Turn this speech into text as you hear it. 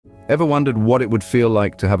Ever wondered what it would feel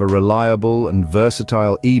like to have a reliable and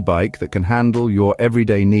versatile e-bike that can handle your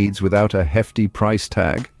everyday needs without a hefty price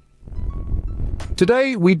tag?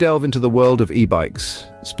 Today, we delve into the world of e-bikes,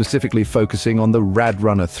 specifically focusing on the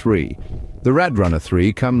RadRunner 3. The RadRunner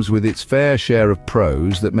 3 comes with its fair share of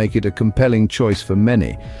pros that make it a compelling choice for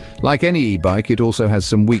many. Like any e-bike, it also has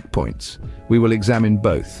some weak points. We will examine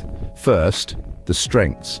both. First, the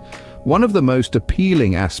strengths. One of the most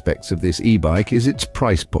appealing aspects of this e-bike is its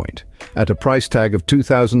price point. At a price tag of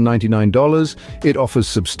 $2,099, it offers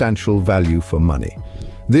substantial value for money.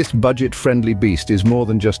 This budget-friendly beast is more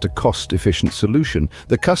than just a cost-efficient solution.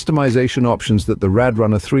 The customization options that the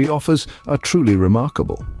RadRunner 3 offers are truly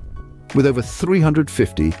remarkable. With over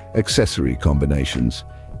 350 accessory combinations,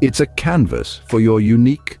 it's a canvas for your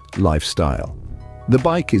unique lifestyle. The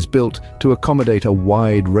bike is built to accommodate a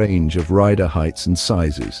wide range of rider heights and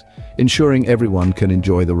sizes, ensuring everyone can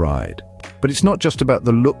enjoy the ride. But it's not just about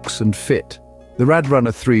the looks and fit. The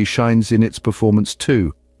RadRunner 3 shines in its performance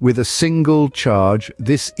too. With a single charge,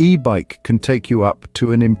 this e-bike can take you up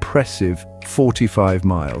to an impressive 45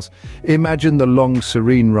 miles. Imagine the long,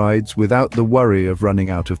 serene rides without the worry of running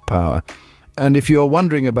out of power. And if you're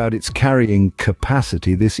wondering about its carrying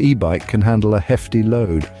capacity, this e-bike can handle a hefty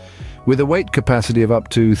load. With a weight capacity of up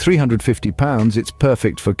to 350 pounds, it's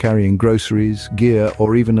perfect for carrying groceries, gear,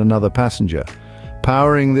 or even another passenger.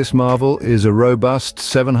 Powering this marvel is a robust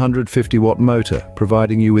 750-watt motor,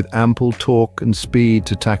 providing you with ample torque and speed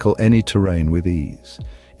to tackle any terrain with ease.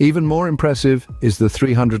 Even more impressive is the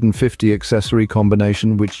 350 accessory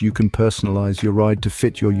combination, which you can personalize your ride to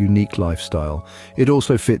fit your unique lifestyle. It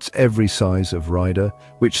also fits every size of rider,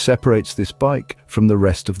 which separates this bike from the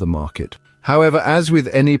rest of the market. However, as with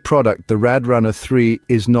any product, the RadRunner 3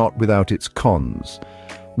 is not without its cons.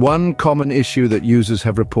 One common issue that users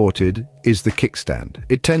have reported is the kickstand.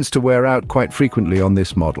 It tends to wear out quite frequently on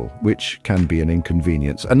this model, which can be an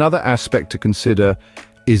inconvenience. Another aspect to consider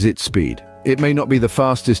is its speed. It may not be the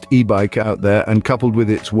fastest e-bike out there, and coupled with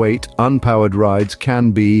its weight, unpowered rides can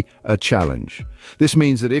be a challenge. This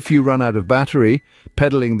means that if you run out of battery,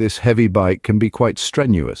 pedaling this heavy bike can be quite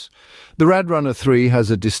strenuous. The RadRunner 3 has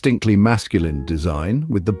a distinctly masculine design,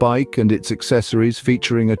 with the bike and its accessories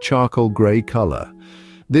featuring a charcoal grey color.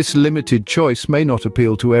 This limited choice may not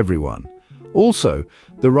appeal to everyone. Also,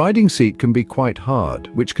 the riding seat can be quite hard,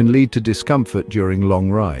 which can lead to discomfort during long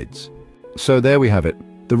rides. So there we have it,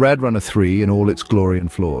 the RadRunner 3 in all its glory and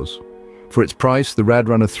flaws. For its price, the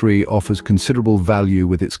RadRunner 3 offers considerable value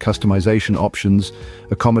with its customization options,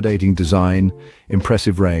 accommodating design,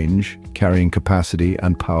 impressive range, carrying capacity,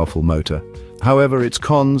 and powerful motor. However, its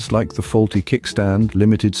cons, like the faulty kickstand,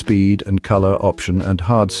 limited speed and color option, and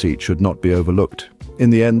hard seat, should not be overlooked.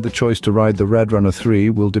 In the end, the choice to ride the RadRunner 3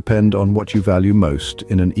 will depend on what you value most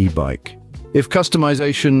in an e-bike. If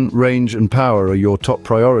customization, range, and power are your top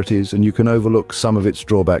priorities and you can overlook some of its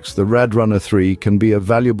drawbacks, the RadRunner 3 can be a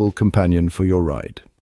valuable companion for your ride.